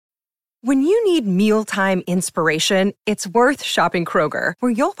When you need mealtime inspiration, it's worth shopping Kroger,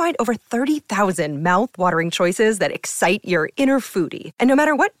 where you'll find over 30,000 mouth-watering choices that excite your inner foodie. And no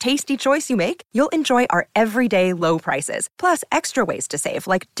matter what tasty choice you make, you'll enjoy our everyday low prices, plus extra ways to save,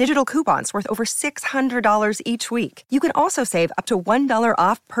 like digital coupons worth over $600 each week. You can also save up to $1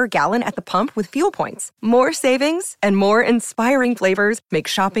 off per gallon at the pump with fuel points. More savings and more inspiring flavors make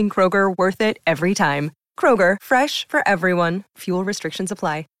shopping Kroger worth it every time. Kroger, fresh for everyone. Fuel restrictions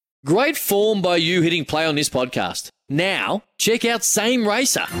apply. Great form by you hitting play on this podcast. Now, check out Same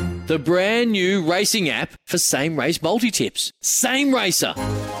Racer, the brand new racing app for same race multi-tips. Same Racer.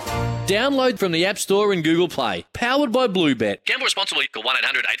 Download from the App Store and Google Play. Powered by Bluebet. Gamble responsibly. Call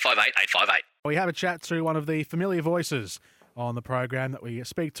 1-800-858-858. We have a chat to one of the familiar voices on the program that we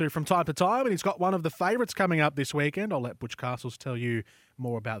speak to from time to time, and he's got one of the favourites coming up this weekend. I'll let Butch Castles tell you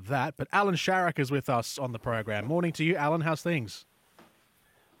more about that. But Allan Sharrock is with us on the program. Morning to you, Allan. How's things?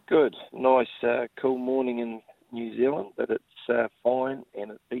 Good. Nice, cool morning in New Zealand, but it's fine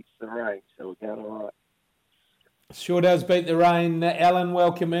and it beats the rain, so we're going all right. Sure does beat the rain. Allan,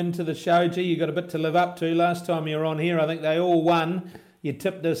 welcome into the show. Gee, you got a bit to live up to. Last time you were on here, I think they all won. You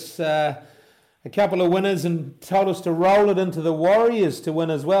tipped us a couple of winners and told us to roll it into the Warriors to win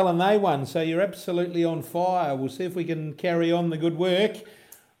as well, and they won. So you're absolutely on fire. We'll see if we can carry on the good work.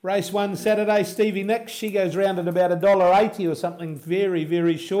 Race 1 Saturday, Stevie Nicks. She goes round at about $1.80 or something very,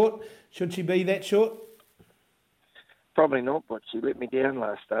 very short. Should she be that short? Probably not, but she let me down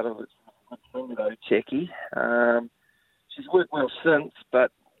last start. It was a good thing though, Checky. She's worked well since,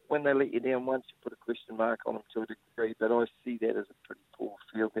 but when they let you down once, you put a question mark on them to a degree. But I see that as a pretty poor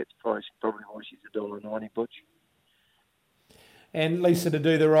field. That's probably why she's $1.90, Butch. And Lisa to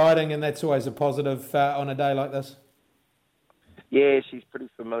do the riding, and that's always a positive on a day like this. Yeah, she's pretty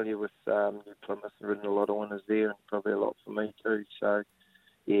familiar with New Plymouth and ridden a lot of winners there, and probably a lot for me too. So,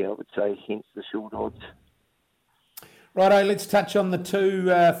 yeah, I would say hence the short odds. Righto, let's touch on the two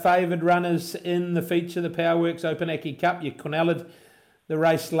favoured runners in the feature, the Powerworks Opunake Cup. You cornelled the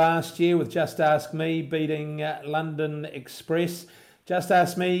race last year with Just Ask Me beating London Express. Just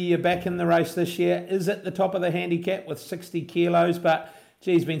Ask Me, you're back in the race this year. Is at the top of the handicap with 60 kilos, but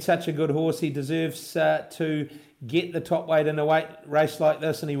gee, he's been such a good horse. He deserves to get the top weight in a weight race like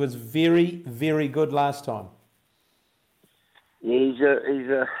this, and he was very, very good last time. Yeah,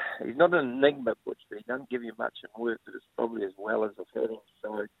 he's not an enigma, Butch, but he doesn't give you much in work, but it's probably as well as I've had him.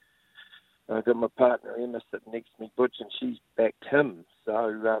 So I've got my partner Emma sitting next to me, Butch, and she's backed him.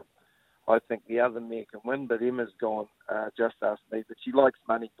 So I think the other mare can win, but Emma's gone Just Ask Me. But she likes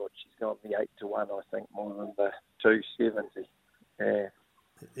money, Butch. She's gone the 8-1, I think, more than the 270. Yeah.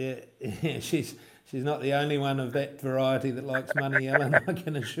 Yeah, she's not the only one of that variety that likes money, Allan, I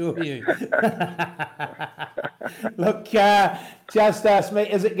can assure you. Look, Just Ask Me,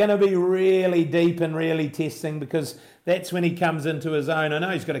 is it going to be really deep and really testing? Because that's when he comes into his own. I know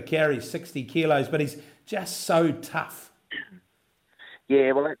he's got to carry 60 kilos, but he's just so tough.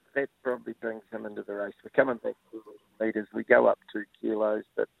 Yeah, well, that probably brings him into the race. We're coming back to the metres. We go up 2 kilos,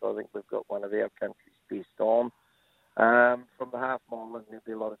 but I think we've got one of our country's best on. From the half mile, and there'll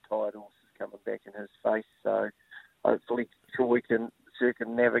be a lot of tired horses coming back in his face. So hopefully Troy can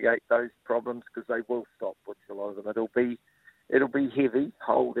circumnavigate those problems, because they will stop, Butch, a lot of them. It'll be heavy,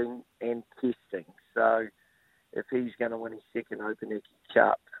 holding and testing. So if he's going to win his second Opunake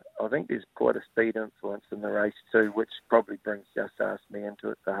Cup, I think there's quite a speed influence in the race too, which probably brings Just Ask Me into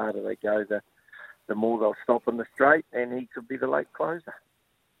it. The harder they go, the more they'll stop in the straight, and he could be the late closer.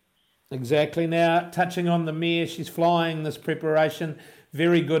 Exactly. Now, touching on the mare, she's flying this preparation.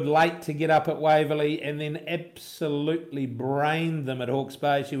 Very good late to get up at Waverley, and then absolutely brained them at Hawke's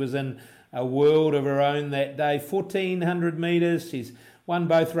Bay. She was in a world of her own that day. 1,400 metres. She's won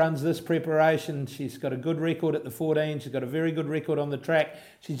both runs this preparation. She's got a good record at the 14. She's got a very good record on the track.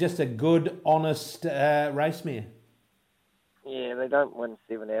 She's just a good, honest race mare. Yeah, they don't win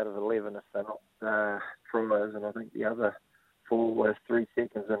 7 out of 11 if they're not trials, and I think the other 4 was 3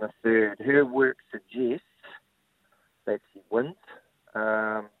 seconds and a third. Her work suggests that she wins.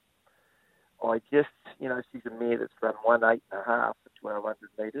 She's a mare that's run 1:8.5 for 1,200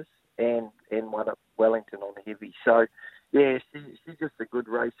 metres and won at Wellington on heavy. So, yeah, she's just a good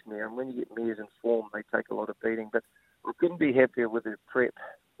race mare. And when you get mares in form, they take a lot of beating. But I couldn't be happier with her prep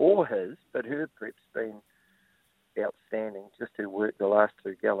or his, but her prep's been outstanding. Just her work the last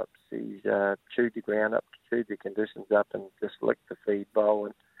 2 gallops. She's chewed the ground up, chewed the conditions up, and just licked the feed bowl.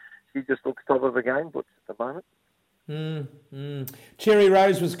 And she just looks top of the game, Butch, at the moment. Cherry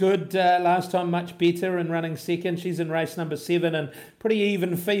Rose was good last time, much better in running second. She's in race number 7 and pretty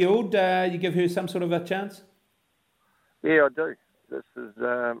even field. You give her some sort of a chance? Yeah, I do. This is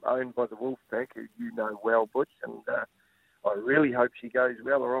owned by the Wolfpack, who you know well, Butch, and I really hope she goes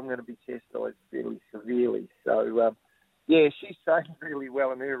well, or I'm going to be chastised fairly severely. So, she's trained really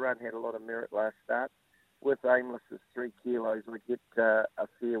well, and her run had a lot of merit last start. With Aimless's 3 kilos, we get a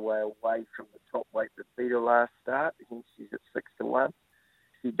fair way away from the top weight that beat her last start. Hence, she's at 6-1.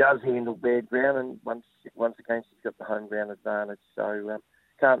 She does handle bad ground, and once again, she's got the home ground advantage. So,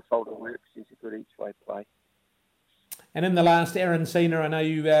 can't fault her work. She's a good each-way play. And in the last, Arancina, I know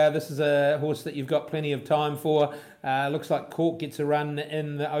you. This is a horse that you've got plenty of time for. Looks like Cork gets a run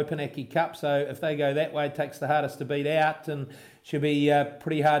in the Opanaki Cup, so if they go that way, it takes the hardest to beat out, and should be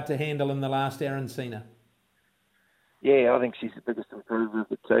pretty hard to handle in the last, Arancina. Yeah, I think she's the biggest improver of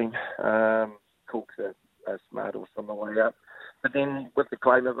the team. Cork's a smart horse on the way up. But then with the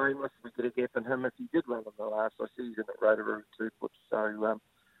claim of Aimless, we could have gap in him if he did run in the last. I see he's in at Rotorua too, Butch. So,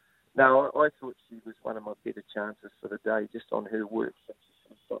 no, I thought she was one of my better chances for the day, just on her work since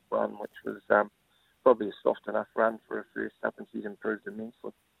she stopped run, which was probably a soft enough run for her first up, and she's improved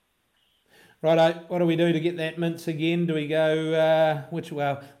immensely. Righto, what do we do to get that mince again? Do we go, we're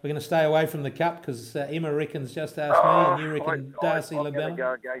going to stay away from the cup because Emma reckons just asked me, and you reckon Darcy I'm Labella?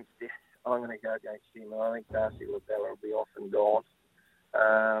 I'm going to go against Emma. I think Darcy Labella will be off and gone.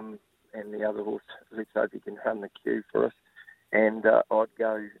 And the other horse, let's hope he can run the queue for us. And I'd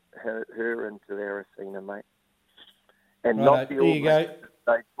go her into Aracena, mate. And Righto, not the there you go.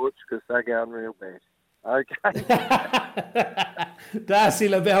 State Butch, because they're going real bad. Okay. Darcy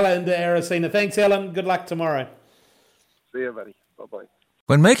Labella into Aracena. Thanks, Allan. Good luck tomorrow. See you, buddy. Bye-bye.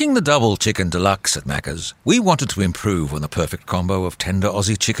 When making the double chicken deluxe at Macca's, we wanted to improve on the perfect combo of tender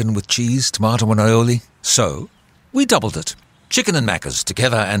Aussie chicken with cheese, tomato and aioli. So, we doubled it. Chicken and Macca's,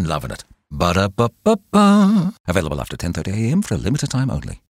 together and loving it. Ba-da-ba-ba-ba. Available after 10:30 a.m. for a limited time only.